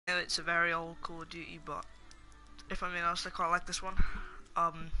it's a very old Call of Duty, but if I'm being honest, I quite like this one.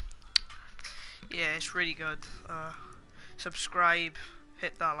 Yeah, it's really good. Subscribe,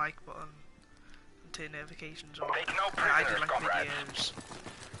 hit that like button, and turn notifications on. I do like videos.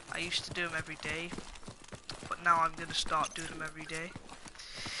 I used to do them every day, but now I'm gonna start doing them every day.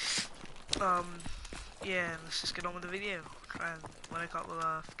 Yeah, let's just get on with the video. Try and win a couple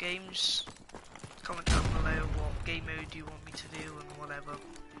of games. Comment down below what game mode you want me to do and whatever.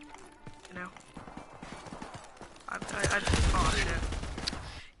 You know? Oh shit.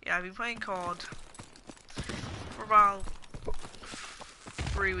 Yeah, I've been playing COD for about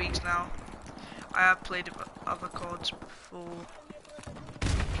 3 weeks now. I have played other CODs before,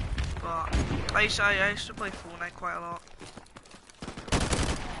 but I used to play Fortnite quite a lot.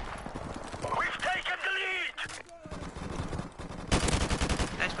 We've taken the lead.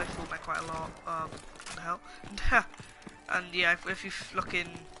 I used to play Fortnite quite a lot. What the hell? And yeah, if you look in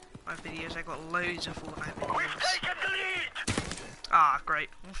my videos, I got loads of Fortnite videos. We've taken the lead. Ah, great.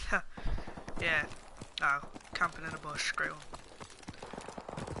 Yeah. Oh, camping in a bush, great one.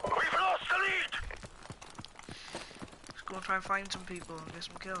 We've lost the lead. Let's go and try and find some people and get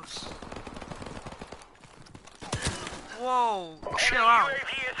some kills. Whoa, chill out.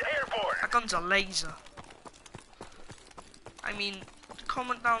 UAV is airborne. That gun's a laser. I mean,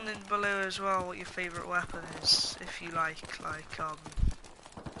 comment down in below as well what your favourite weapon is, if you like,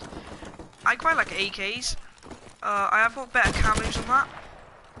 I quite like AKs. I have got better camos than that.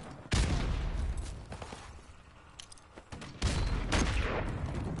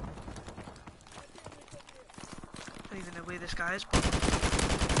 I don't even know where this guy is, but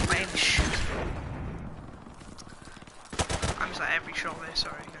my aim is shit. I'm just at every shot there,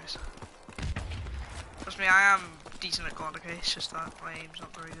 sorry guys. Trust me, I am decent at COD, okay? It's just that my aim's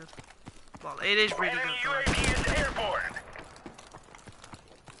not very good. Well, it is really Enemy good. UAV is airborne.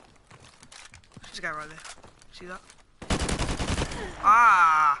 There's a guy right there. See that?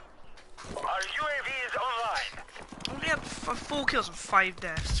 Ah! Our UAV is online. Only had 4 kills and 5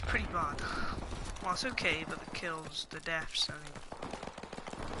 deaths. It's pretty bad. Well, it's okay, but the kills, the deaths, I mean.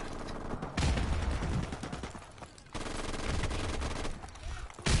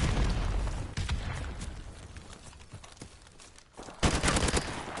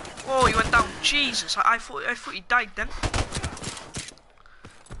 Oh, he went down. Jesus, I thought he died then.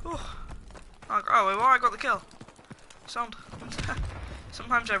 Oh, well, I got the kill. Sound.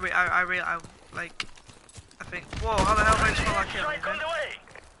 Sometimes I think, whoa, how the hell did I just got that kill? Strike on the way.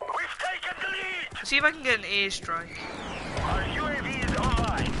 We've taken the lead. Let's see if I can get an airstrike. Our UAV is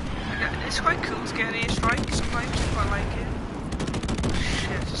online. Yeah, it's quite cool to get an airstrike. Sometimes I quite like it.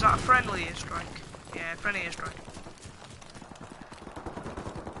 Shit, is that a friendly airstrike? Yeah, friendly airstrike.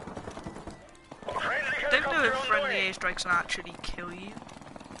 I don't know if friendly airstrikes can actually kill you.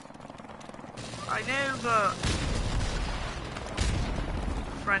 I know that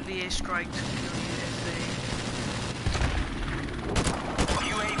friendly airstrikes can kill you if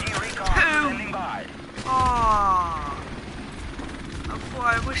UAV recon standing by. Ah!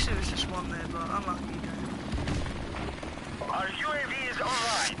 I wish there was just one there, but unlucky. Our UAV is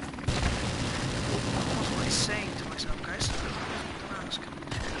online. That's what he's saying to myself, guys. Don't ask.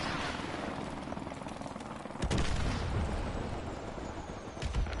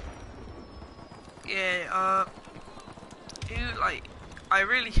 Yeah, I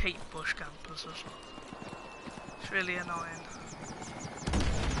really hate bush campers as well. It's really annoying.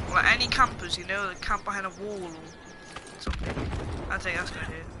 Like any campers, you know, that camp behind a wall or something. I think that's gonna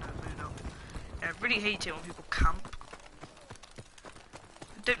hit. No, no. Yeah, I really hate it when people camp.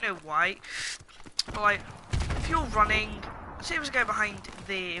 I don't know why, but like, if you're running, say there was a guy behind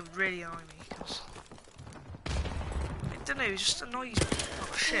there, it would really annoy me, because I don't know, it just annoys me.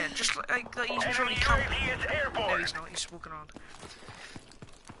 Oh shit, just like he's really camping. No, he's not, he's walking around.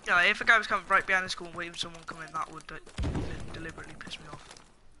 Yeah, if a guy was coming right behind the school and waiting for someone to come in, that would deliberately piss me off.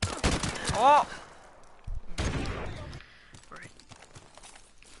 Oh! Right.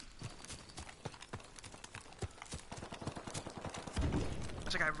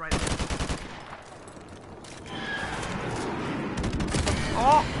 There's a guy right there.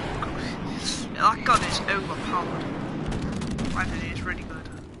 Oh! Yeah, that gun is overpowered. I think it's really good.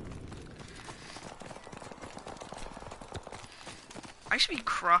 I used to be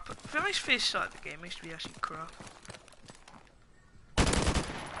crap. When I first started the game, I used to be actually crap.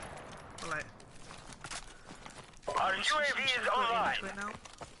 Like, our UAV is online. Now.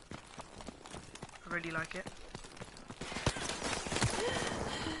 I really like it.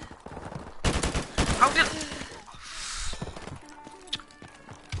 How did?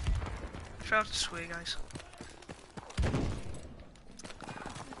 Try not to swear, guys.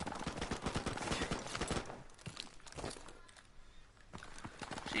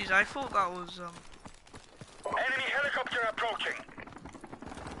 days, I thought that was Enemy helicopter approaching.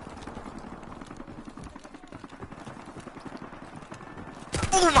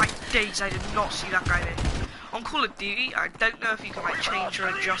 oh my days, I did not see that guy there. On Call of Duty, I don't know if you can like change your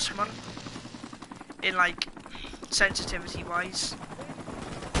adjustment in like sensitivity wise.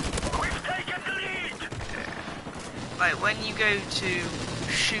 We've taken the lead. Like when you go to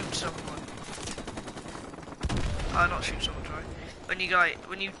shoot someone, not shoot someone, sorry. When you go, like,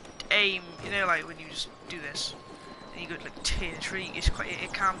 when you aim, you know, like when you just do this, and you go to like tier 3, it's quite,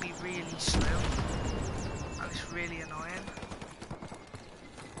 it can be really slow, and it's really annoying.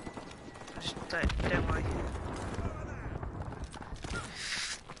 I just don't like it.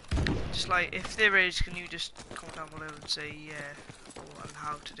 Just like, if there is, can you just comment down below and say yeah, or and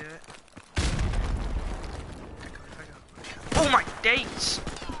how to do it. Oh my days!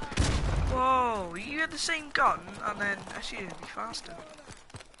 Whoa, you had the same gun, and then actually it'd be faster.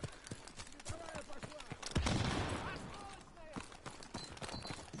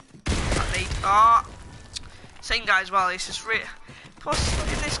 Same guy as well. It's just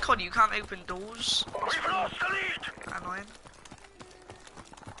plus in this COD you can't open doors. We've lost the lead. Annoying.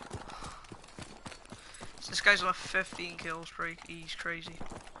 So this guy's on 15 kills, he's crazy.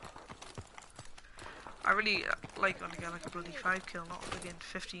 I really like when I get like a bloody 5 kill, not again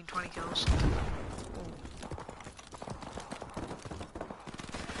 15, 20 kills.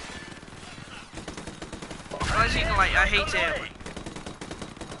 As you can like, I hate it.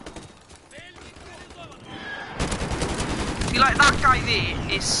 You like that guy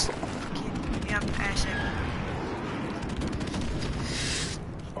there is fucking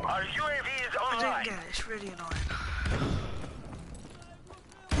Our UAV is I online. don't get it, it's really annoying.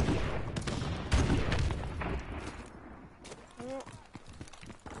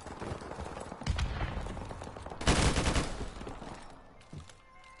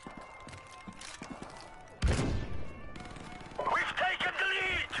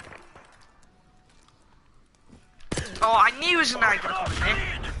 Oh, I knew he was gonna come in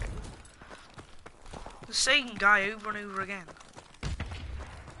there. The same guy over and over again.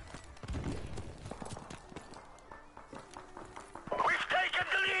 We've taken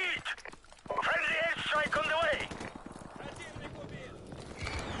the lead. Friendly airstrike on the way.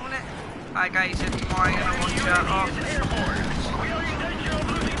 On it. Alright guys, tomorrow I'm gonna watch We are in danger of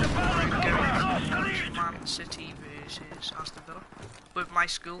losing the battle. Man City versus Aston Villa. With my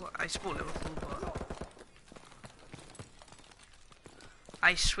school, I support Liverpool, but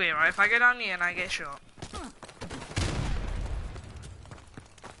I swear, right, if I go down here and I get shot.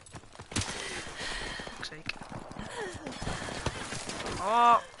 Fuck's sake.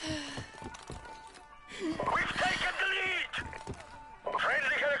 Oh! We've taken the lead!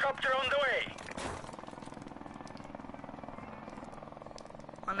 Friendly helicopter on the way!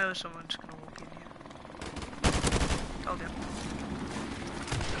 I know someone's gonna walk in here. Told him.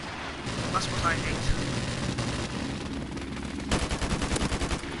 That's what I hate.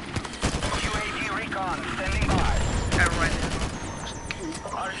 UAV recon standing by. Yeah, right there.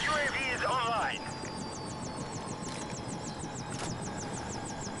 Our UAV is online.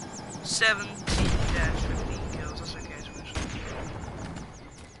 17 deaths, 15 kills, that's okay, I suppose.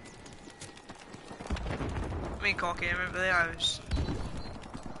 Me and Cocky, I remember there I was...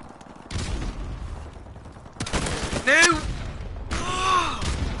 No!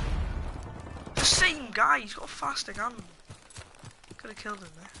 The same guy, he's got a faster gun. Could have killed him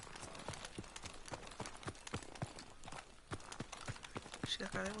there. See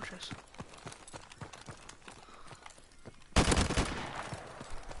that guy there, watch this.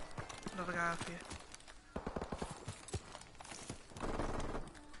 Another guy up here.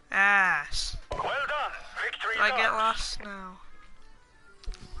 Ass. Well done. Victory Did I get ours. last? No.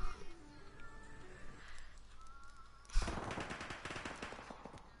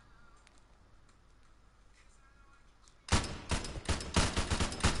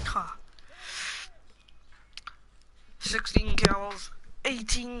 Ha. 16 kills,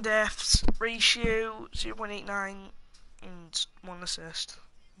 18 deaths, ratio 0.89 and 1 assist.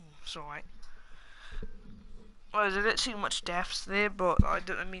 It's alright. Well, there's a bit too much deaths there, but I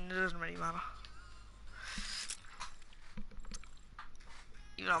mean, it doesn't really matter.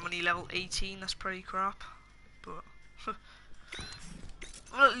 You know, I'm only level 18, that's pretty crap. But,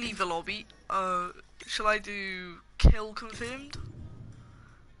 I'll leave the lobby. Shall I do kill confirmed?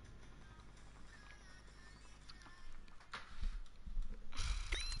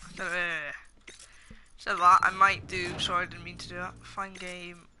 So that, I might do, sorry I didn't mean to do that, find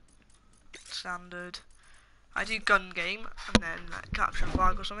game, standard. I do gun game, and then capture and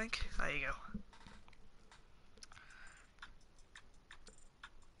flag or something. There you go.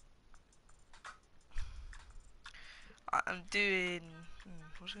 I'm doing.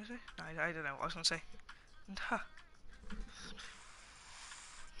 What was I gonna say? No, I don't know what I was gonna say.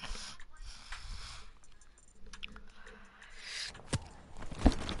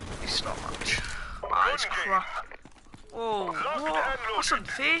 It's not much. Ah, it's crap. Whoa, what? That's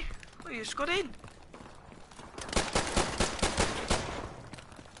unfair. Oh, you just got in.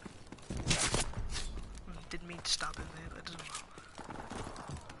 Didn't mean to stab him there, but it doesn't matter.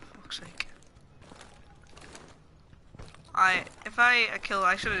 Fuck's sake. If I kill,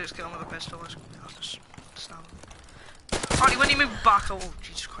 I should have just killed him with a pistol. I'll just stab him. Apparently, when you move back, oh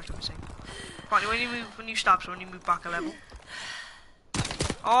Jesus Christ, I'm insane. Apparently, when you stab someone, you move back a level.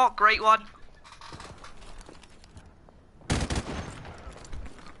 Oh, great one.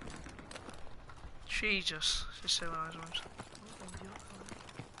 Jesus, just say one of those ones.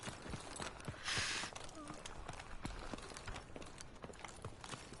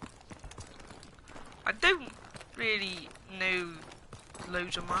 I don't really know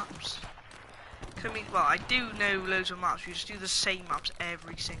loads of maps. I mean, well, I do know loads of maps. You just do the same maps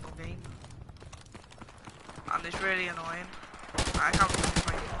every single game, and it's really annoying. I can't really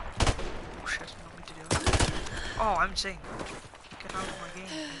play it. Oh shit, I want me to do it. Oh, I'm insane. Get out of my game,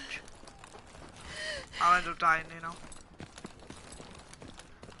 bitch. I'll end up dying, you know.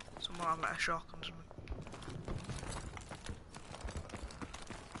 Someone will let a shotgun or something.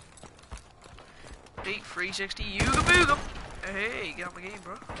 Beat 360, Yuga Booga! Hey, get out of my game,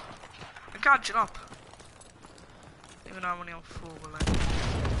 bro. I'm catching up. Even though I'm only on 4, but like.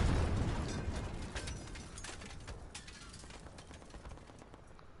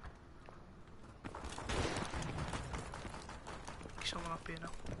 Someone up here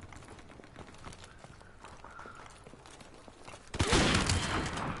now.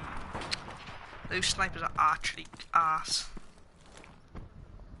 Those snipers are actually ass.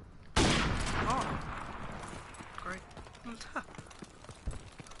 Oh, great.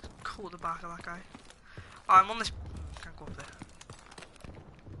 Caught the back of that guy. Oh, I'm on this. Can't go up there.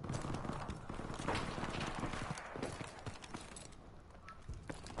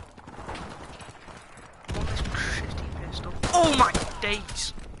 I'm on this shitty pistol. Oh my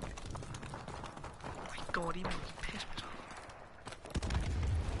days! Oh my god, he made me piss myself.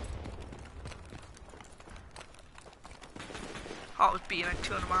 Heart was beating like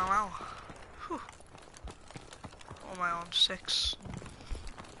 200 miles an hour. Whew. What am I on? 6.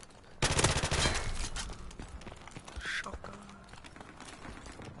 Shotgun.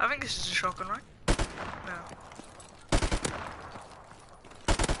 I think this is a shotgun, right? No.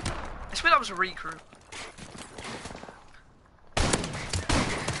 I swear that was a recruit.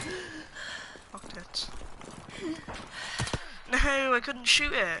 Fuck tits. No, I couldn't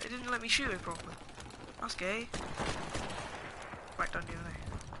shoot it. It didn't let me shoot it properly. That's gay. Right down the other way.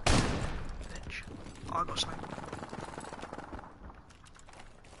 Bitch. Oh, I got sniped.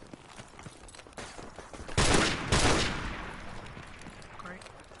 Great.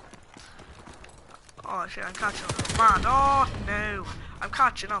 Oh shit, I'm catching up. Man, oh no. I'm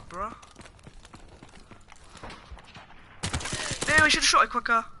catching up, bro. No, I should have shot it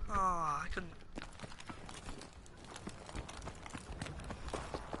quicker. Oh, I couldn't.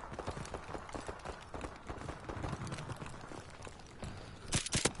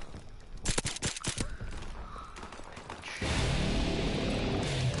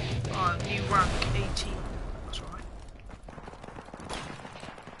 New rank 18. That's right.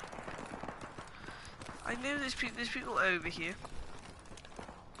 I know there's people over here.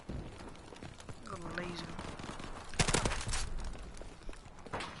 Got a laser.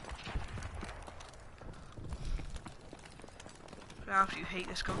 I absolutely hate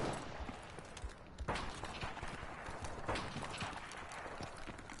this gun.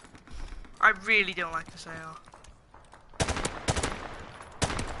 I really don't like this AR.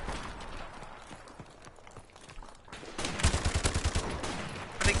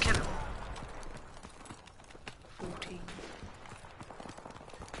 I didn't kill him. 14.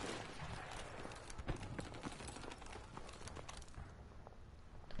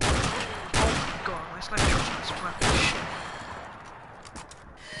 Oh my god, my sniper shot's flat as shit.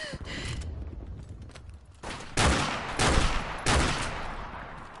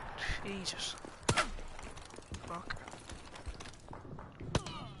 Jesus. Fuck.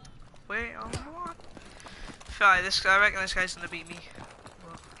 Wait, on what? Right, I reckon this guy's gonna beat me.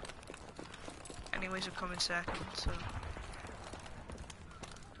 Well, anyways, I'm coming second, so.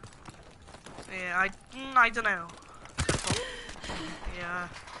 Yeah, I don't know.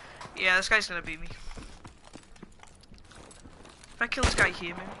 Yeah, this guy's gonna beat me. If I kill this guy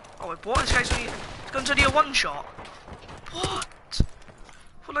here, maybe. Oh, wait, what? This gun's only a one shot. What?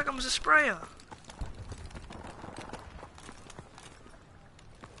 I feel like I was a sprayer.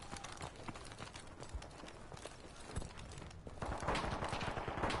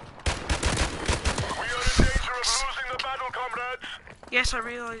 Yes, I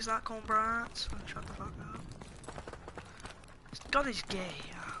realise that, comrades. Shut the fuck up. God is gay,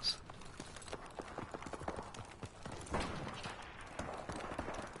 ass.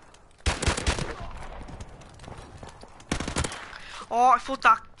 Oh, I thought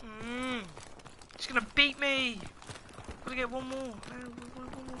that. He's gonna beat me. Gotta get one more. No, one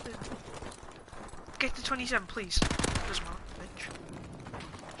more bit. Get to 27, please. Doesn't matter, bitch.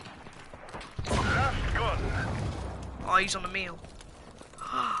 Last gun. Oh, he's on a meal.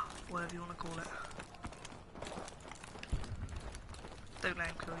 Whatever you want to call it. Don't let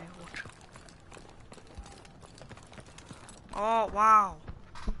him kill you, watch. Oh, wow.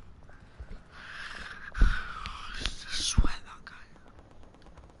 Just sweat that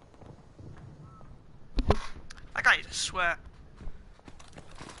guy. That guy is a sweat.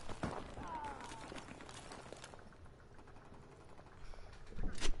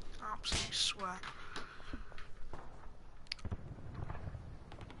 Absolute sweat.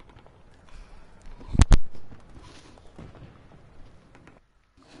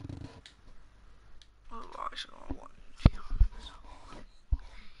 Alright, so I want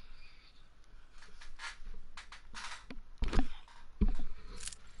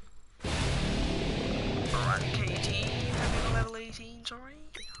KT, I'm level 18, sorry.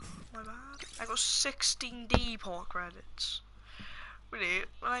 My bad. I got 16 depot credits. Really,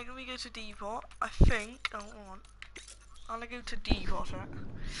 when we go to depot, I think, oh, hold on. I'm gonna go to depot, right?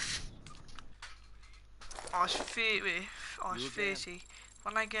 Oh, it's 30. Oh, it's 30.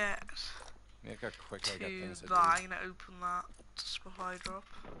 When I get Look how quick I got to things to that, I'm gonna open that supply drop.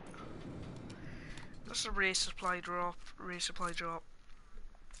 That's a race supply drop, race supply drop.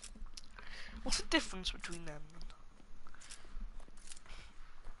 What's the difference between them?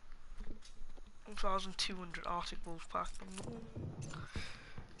 1,200 Arctic Wolf Pack.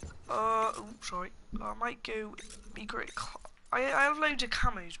 Oh, sorry. I might go be great. I have loads of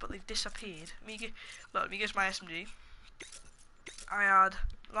camos, but they've disappeared. Look, let me go to my SMG. I had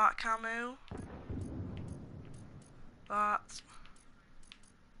that camo, that,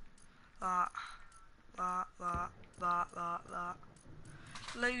 that.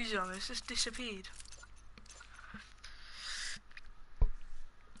 Loads on this, just disappeared.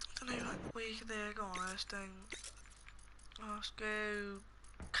 I don't know, like, where they're gone, I just don't. Oh, let's go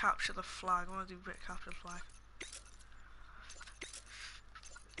capture the flag. I want to do capture the flag.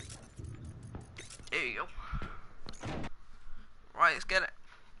 There you go. Right, let's get it.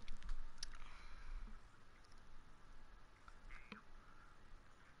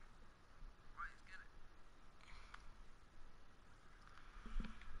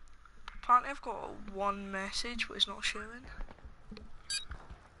 Apparently I've got one message, but it's not showing.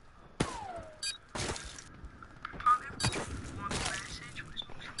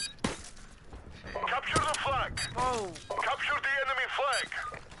 Capture the flag. Whoa! Capture the enemy flag.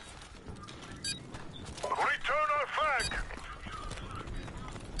 Return our flag.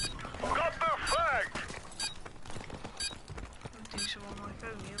 Got the flag. Do some on my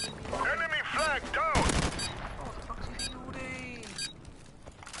phone here. Enemy flag down. Oh, what the fuck's he doing?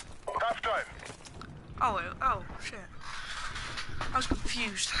 Half time. Oh, shit. I was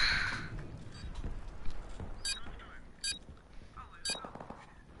confused.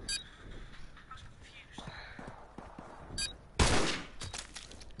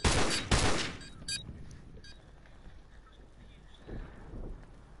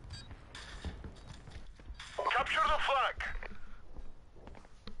 Capture the flag.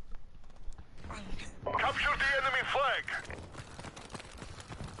 Okay. Capture the enemy flag.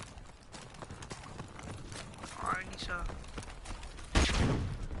 I need to.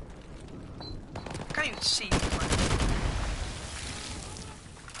 I can't even see. Get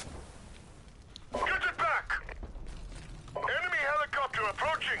it back. Enemy helicopter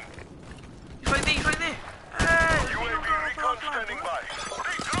approaching. He's right there. Hey, UAV recon standing by.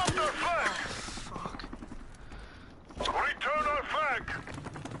 They dropped our flag. Fuck. Return our flag.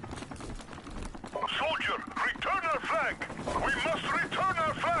 Soldier, return our flag. We must return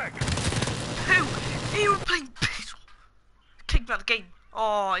our flag. Who? He was playing piss. Kicked me out of the game.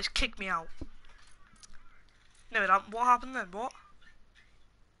 Oh, he's kicked me out. No, what happened then? What?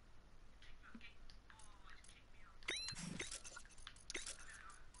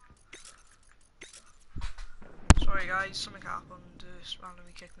 Sorry guys, something happened. Just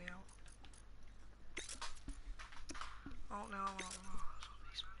randomly kicked me out. Oh no.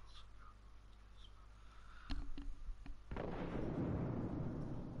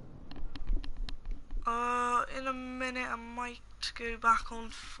 In a minute I might go back on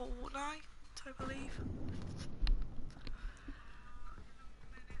Fortnite, I believe.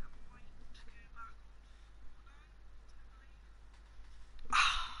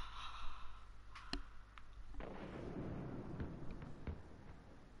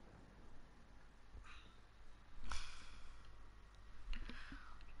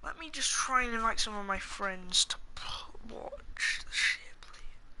 me just try and invite some of my friends to watch the share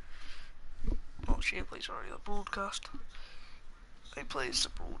play. Not share play, sorry, the broadcast. They plays the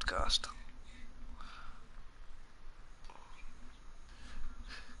broadcast.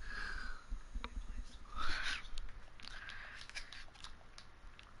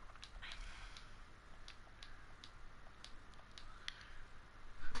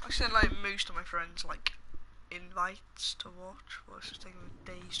 I sent like most of my friends like invites to watch. Well, it's just taking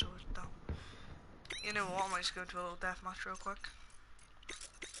days to watch down. You know what? I might just go to a little deathmatch real quick.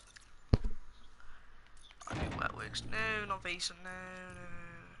 I think that works. No, not Vason. No, no, no,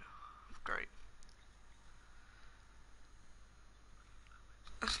 no. Great.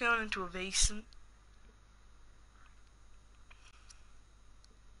 Let's go into a Vason.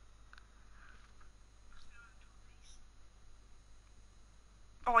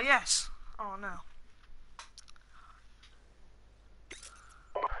 Oh yes. Oh no.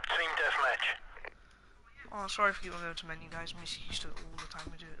 Team deathmatch. Oh, sorry for keeping going to menu, guys. I'm used to it all the time.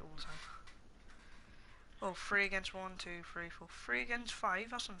 We do it all the time. Oh, 3 against 1, 2, 3, 4. 3 against 5.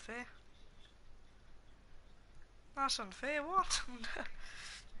 That's unfair. That's unfair. What?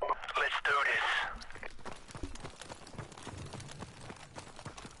 Let's do this.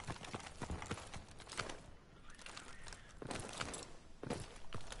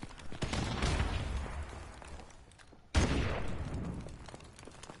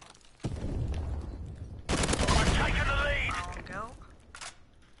 We've taken the lead. Oh, girl.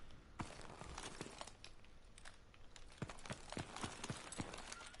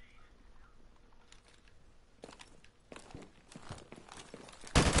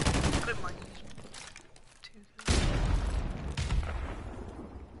 I don't mind using 2 kills.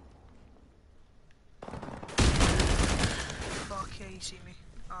 Fuck yeah, you see me.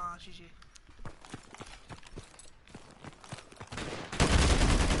 Ah, GG.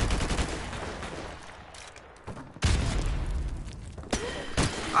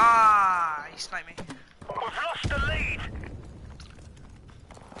 Ah, he sniped me. We've lost the lead.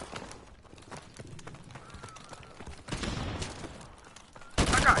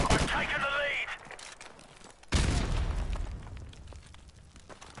 Okay. We've taken the lead.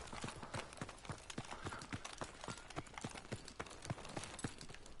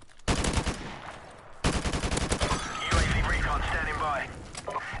 UAV recon standing by.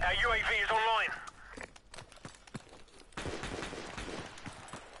 Our UAV is online.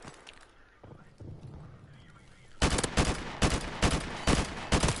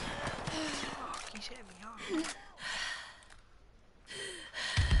 Fuck, he's hitting me hard.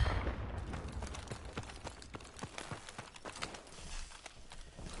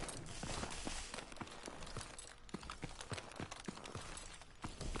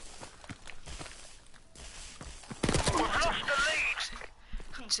 We've lost the lead.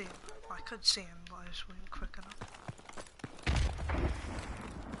 Couldn't see him. I could see him, but I just wasn't quick enough.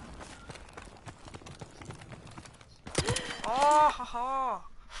 Oh, ha ha!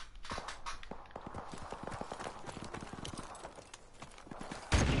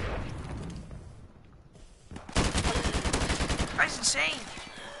 That's insane!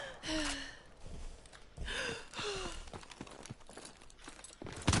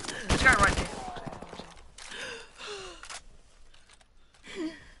 There's a guy right there.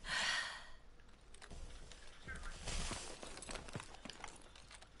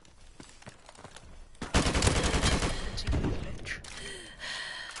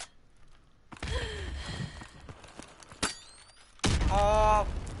 Oh,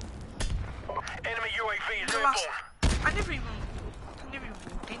 Enemy UAV is the last. airborne. I never even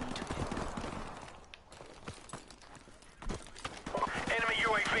walked into it. Enemy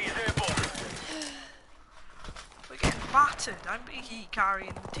UAV is airborne. We're getting battered. I'm he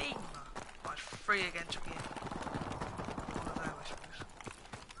carrying the team. Like 3 against me. One of them, I suppose.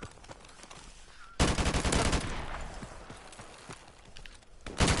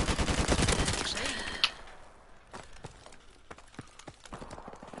 Fuck's sake.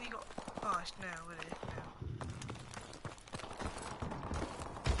 What have you got? Oh, it's no, is it? No.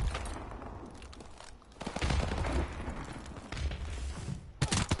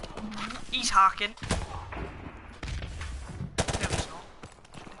 He's hacking. No, he's not.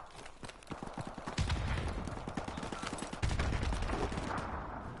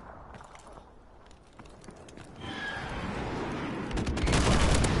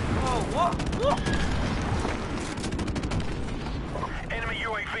 Oh, what? What? Enemy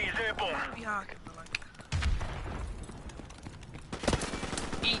UAV is airborne. What are we hacking for, like?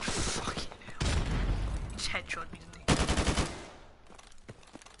 He fucking hell. He just headshot me, didn't he?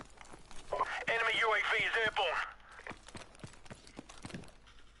 Enemy UAV is airborne.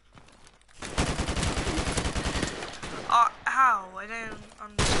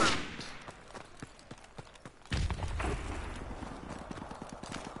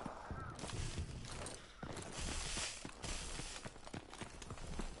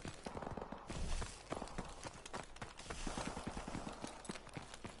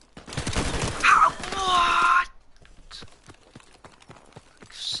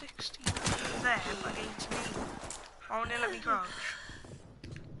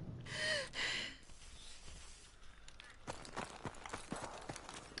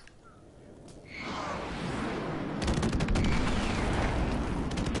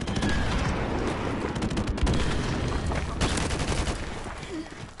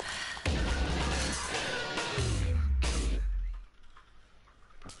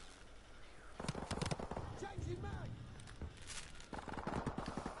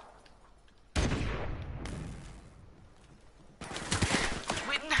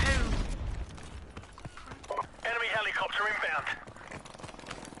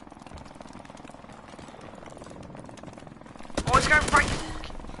 go right.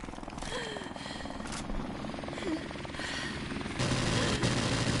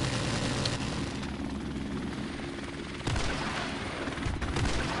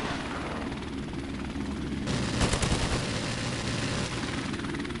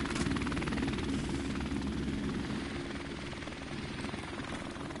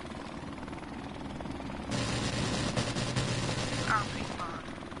 Ah, big man.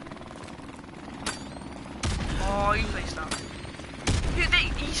 Oh, he plays that.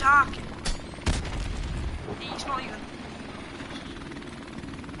 He's hacking. He's not even.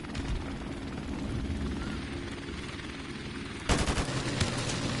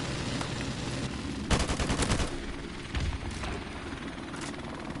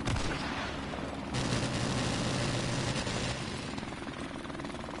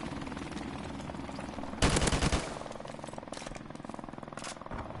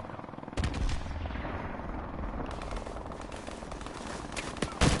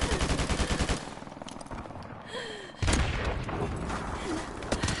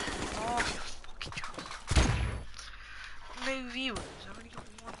 Oh, you fucking joke. No viewers. I've only got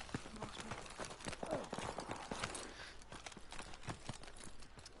one.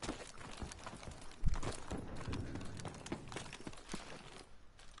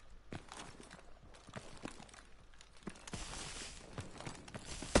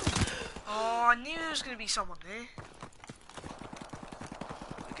 Oh, I knew there was going to be someone there.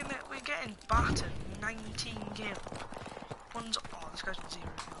 We're getting battered. 19 kills. One's. Oh, this guy's with 0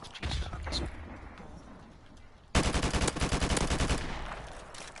 kills. Jesus, man, this ball.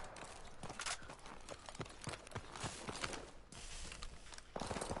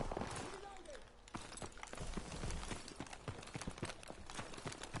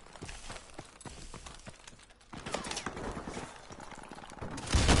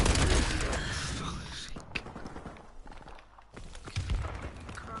 Fuck's sake.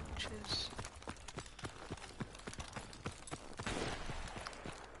 Crouches.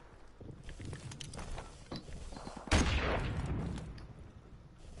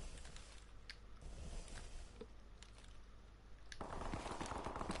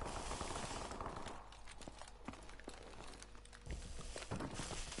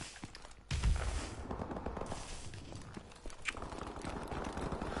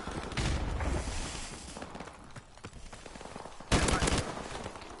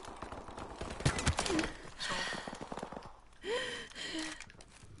 So.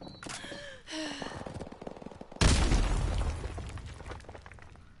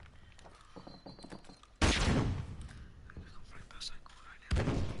 Right past that corner right now.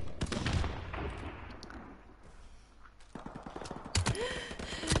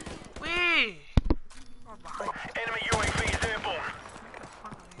 Wee! Oh, behind. Enemy UAV is airborne. Right in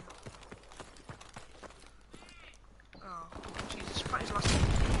front of you. Oh, Jesus, what is last one?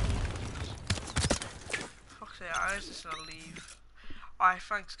 Fuck's sake, I was just gonna leave. Alright,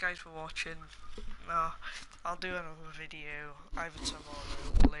 thanks guys for watching. I'll do another video either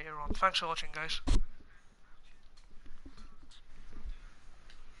tomorrow or later on. Thanks for watching, guys.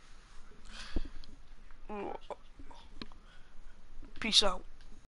 Peace out.